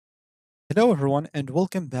Hello everyone and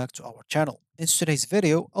welcome back to our channel. In today's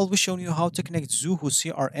video, I'll be showing you how to connect Zoho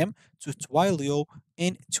CRM to Twilio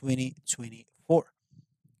in 2024.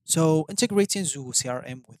 So integrating Zoho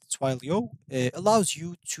CRM with Twilio allows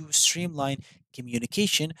you to streamline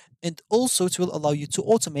communication, and also it will allow you to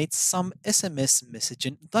automate some SMS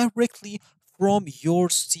messaging directly from your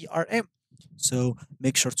CRM. So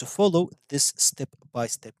make sure to follow this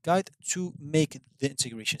step-by-step guide to make the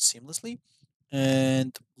integration seamlessly,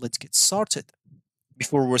 and let's get started.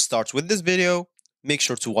 Before we start with this video, make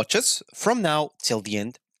sure to watch us from now till the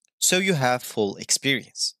end so you have full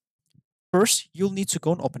experience. First, you'll need to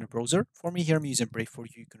go and open a browser. For me here, I'm using Brave. For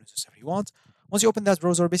you, you can use this if you want. Once you open that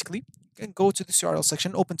browser, basically, you can go to the URL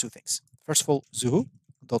section, open two things. First of all,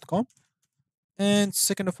 Zoho.com, and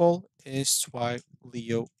second of all is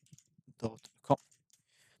Twilio.com.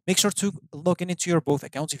 Make sure to log in into your both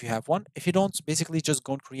accounts if you have one. If you don't, basically just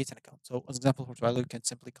go and create an account. So as example for Twilio, you can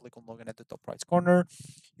simply click on login at the top right corner.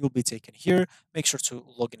 You'll be taken here. Make sure to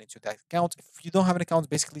log in into that account. If you don't have an account,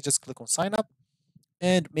 basically just click on sign up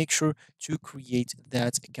and make sure to create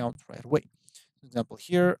that account right away. For example,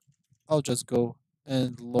 here, I'll just go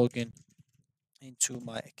and log in into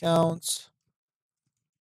my account.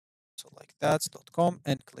 So like that's.com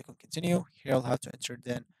and click on continue. Here I'll have to enter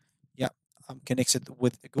then, yeah, I'm connected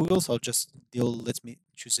with Google. So they'll let me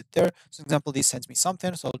choose it there. So example, this sends me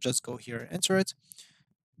something. So I'll just go here and enter it.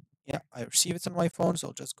 Yeah, I receive it on my phone. So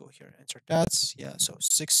I'll just go here and enter that. Yeah, so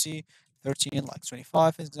 60, 13, like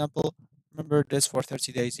 25, example. Remember this for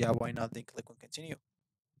 30 days. Yeah, why not? Then click on continue.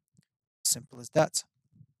 Simple as that.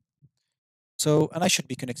 So, and I should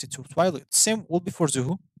be connected to Twilio. Same will be for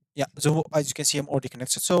Zoho. Yeah, Zoho, as you can see, I'm already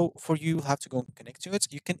connected. So for you, you'll have to go and connect to it.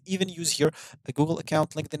 You can even use here a Google account,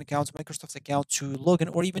 LinkedIn account, Microsoft account to log in,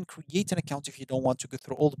 or even create an account if you don't want to go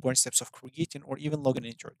through all the boring steps of creating or even logging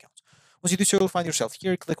into your account. Once you do so, you'll find yourself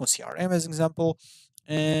here. Click on CRM as an example,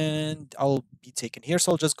 and I'll be taken here.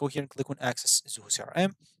 So I'll just go here and click on Access Zoho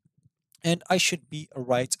CRM, and I should be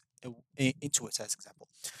right into it as example.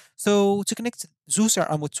 So to connect Zoho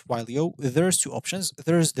CRM with Twilio, there's two options.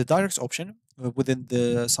 There's the direct option within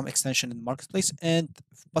the some extension in the marketplace, and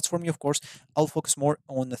but for me, of course, I'll focus more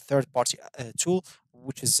on the third-party tool,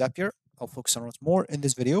 which is Zapier. I'll focus on it more in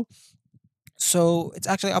this video. So it's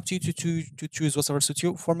actually up to you to choose whatever suits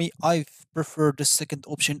you. For me, I prefer the second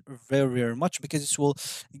option very much because it will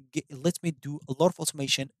let me do a lot of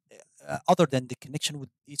automation other than the connection with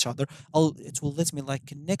each other. It will let me like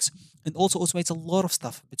connect and also automate a lot of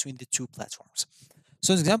stuff between the two platforms.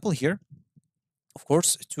 So, as example here, of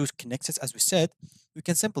course, to connect it, as we said, we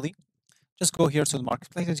can simply just go here to the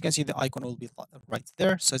marketplace. As you can see, the icon will be right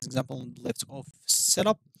there. So, as example, on the left of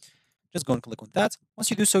setup, just go and click on that. Once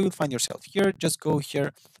you do so, you'll find yourself here. Just go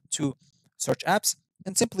here to search apps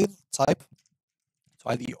and simply type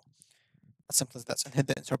Twilio. As simple as that, and hit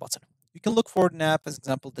the enter button. You can look for an app, as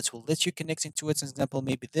example, that will let you connect into it. As example,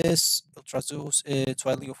 maybe this Ultrazoos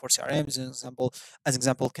Twilio for CRM. As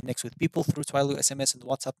example, connects with people through Twilio SMS and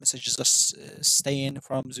WhatsApp messages just staying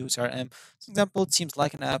from Zoho CRM. As example, it seems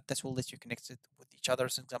like an app that will let you connect it with each other.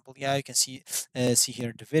 As example, yeah, you can see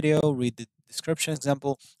here the video, read the description.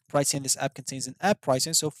 Example, pricing. This app contains an app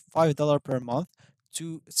pricing, so $5 per month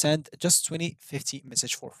to send just 2050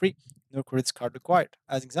 message for free. No credit card required.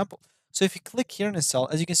 As example. So if you click here and install,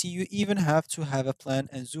 as you can see, you even have to have a plan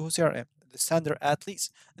and Zoho CRM, the standard at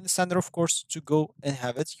least. And the standard, of course, to go and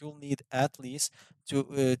have it, you'll need at least to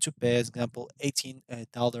pay, as example,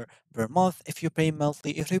 $18 per month. If you pay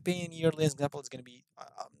monthly, if you pay yearly, as example, it's going to be,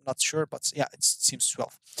 I'm not sure, but yeah, it seems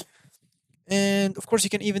 12. And of course, you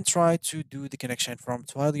can even try to do the connection from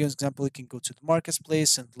Twilio. As example, you can go to the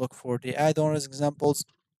marketplace and look for the add-ons examples,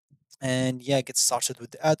 and yeah, get started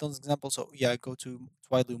with the add-ons example. So yeah, go to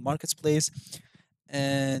Twilio marketplace,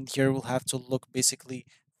 and here we'll have to look basically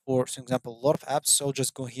for example a lot of apps. So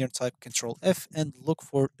just go here and type Control F and look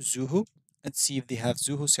for Zoho and see if they have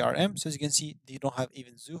Zoho CRM. So as you can see, they don't have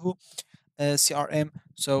even Zoho CRM.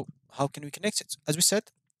 So how can we connect it? As we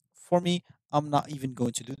said, for me, I'm not even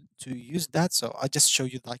going to use that. So I just show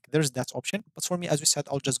you like there's that option. But for me, as we said,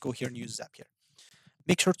 I'll just go here and use Zapier.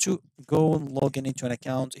 Make sure to go and log in into an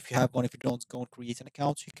account if you have one. If you don't, go and create an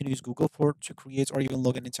account. You can use Google for to create or even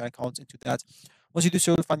log in into an account into that. Once you do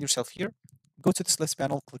so, you'll find yourself here. Go to this list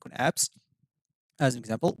panel, click on apps. As an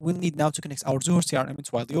example, we'll need now to connect our Zoho CRM and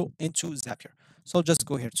Twilio into Zapier. So I'll just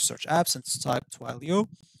go here to search apps and type Twilio,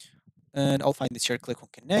 and I'll find it here. Click on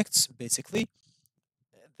connect, basically.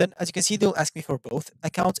 Then, as you can see, they'll ask me for both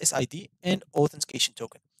account SID and authentication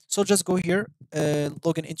token. So just go here,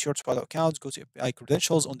 log in into your Twilio account, go to API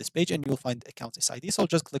credentials on this page, and you'll find account SID. So I'll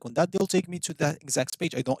just click on that. They'll take me to that exact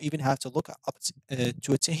page. I don't even have to look up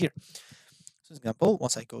to it here. So example,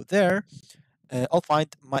 once I go there, I'll find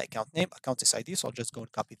my account name, account ID. So I'll just go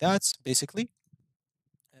and copy that basically.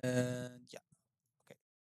 And yeah, okay,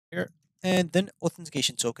 here. And then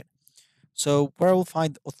authentication token. So where I will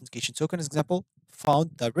find authentication token, example,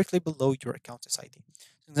 found directly below your account ID.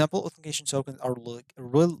 Example, authentication tokens are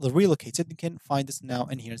relocated. You can find this now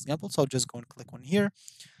in here. Example, so I'll just go and click on here.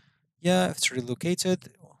 Yeah, if it's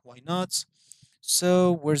relocated, why not?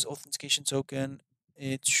 So where's authentication token?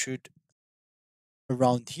 It should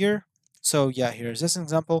around here. So yeah, here's this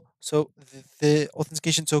example. So the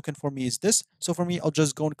authentication token for me is this. So for me, I'll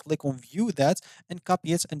just go and click on view that and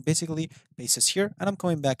copy it and basically paste this here. And I'm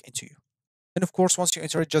coming back into you. And of course, once you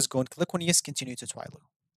enter it, just go and click on yes, continue to Twilio.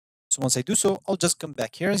 So once I do so, I'll just come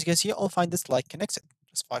back here. As you can see, I'll find this like connected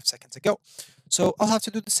just 5 seconds ago. So I'll have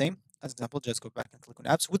to do the same. As example, just go back and click on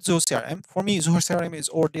apps with Zoho CRM. For me, Zoho CRM is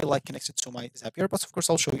already like connected to my Zapier, but of course,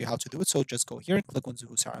 I'll show you how to do it. So just go here and click on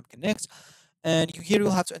Zoho CRM Connect. And here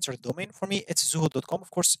you'll have to enter a domain. For me, it's zoho.com.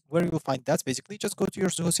 Of course, where you will find that, basically, just go to your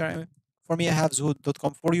Zoho CRM. For me, I have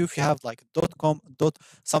zoho.com. For you, if you have like .com,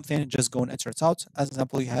 something, just go and enter it out. As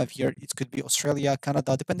example, you have here, it could be Australia,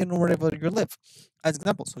 Canada, depending on wherever you live. As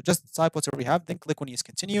example, so just type whatever you have, then click on yes,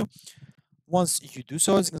 continue. Once you do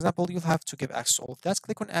so, as an example, you'll have to give access to all of that.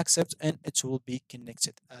 Click on accept, and it will be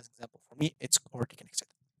connected. As example, for me, it's already connected.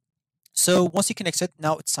 So once you connect it,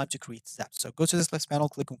 now it's time to create Zaps. So go to this left panel,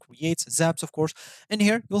 click on create Zaps, of course, and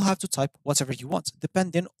here you'll have to type whatever you want,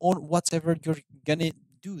 depending on whatever you're gonna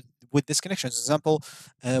do with this connection. For example,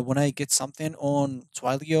 when I get something on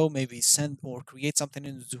Twilio, maybe send or create something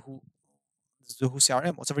in Zoho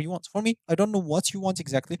CRM, whatever you want. For me, I don't know what you want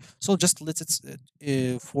exactly, so just let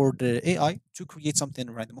it for the AI to create something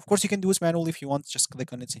random. Of course, you can do it manually if you want. Just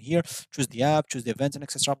click on it in here, choose the app, choose the event, and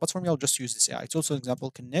etc. But for me, I'll just use this AI. It's also an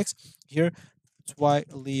example connect here. Why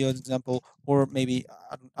Leo example, or maybe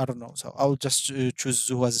I don't know. So I'll just choose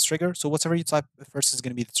Zoho as a trigger. So whatever you type first is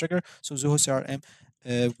going to be the trigger. So Zoho CRM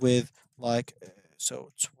with like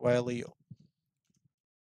so Twilio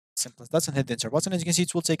simple as that, and hit the enter button. As you can see,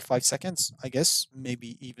 it will take 5 seconds, I guess,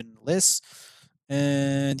 maybe even less.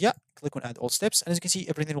 And yeah, click on add all steps. And as you can see,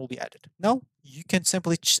 everything will be added. Now you can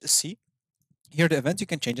simply see here the event. You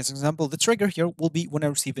can change. As an example, the trigger here will be when I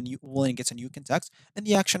receive a new, when I get a new contact. And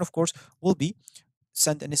the action, of course, will be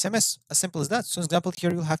send an SMS. As simple as that. So, example,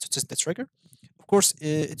 here you'll have to test the trigger. Of course,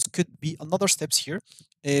 it could be another steps here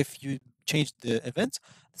if you change the event.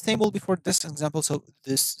 The same will be for this example. So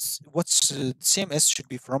this what's CMS should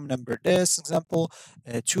be from number this example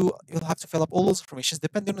to you'll have to fill up all those informations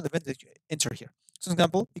depending on the event that you enter here. So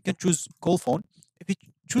example, you can choose call phone. If you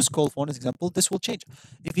choose call phone as example, this will change.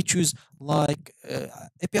 If you choose like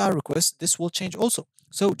API request, this will change also.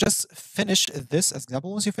 So just finish this as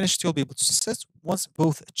example. Once you finish it, you'll be able to set. Once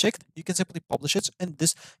both checked, you can simply publish it, and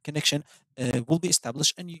this connection will be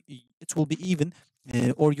established, and it will be even,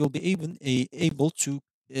 or you'll be even able to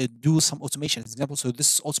do some automation. As example, so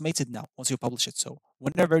this is automated now once you publish it. So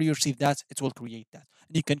whenever you receive that, it will create that,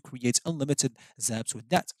 and you can create unlimited Zaps with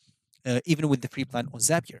that. Even with the free plan on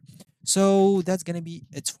Zapier. So that's gonna be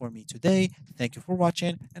it for me today. Thank you for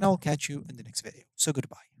watching, and I'll catch you in the next video. So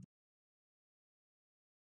goodbye.